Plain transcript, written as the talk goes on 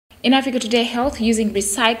In Africa Today Health, using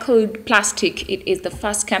recycled plastic, it is the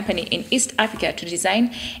first company in East Africa to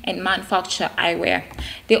design and manufacture eyewear.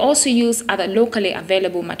 They also use other locally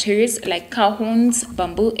available materials like cow horns,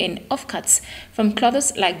 bamboo, and offcuts from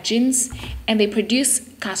clothes like jeans, and they produce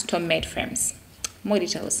custom-made frames. More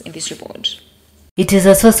details in this report. It is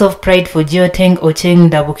a source of pride for Jioteng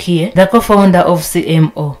Ocheng Dabukie, the co-founder of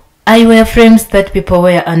CMO. Eyewear frames that people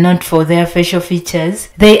wear are not for their facial features.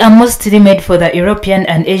 They are mostly made for the European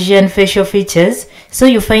and Asian facial features, so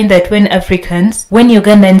you find that when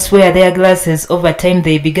Ugandans wear their glasses, over time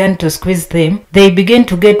they begin to squeeze them. They begin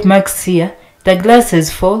to get marks here. The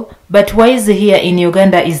glasses fall, but Wise here in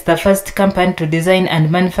Uganda is the first company to design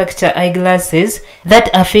and manufacture eyeglasses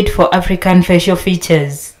that are fit for African facial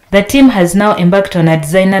features. The team has now embarked on a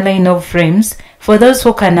designer line of frames for those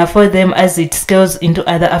who can afford them as it scales into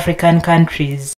other African countries.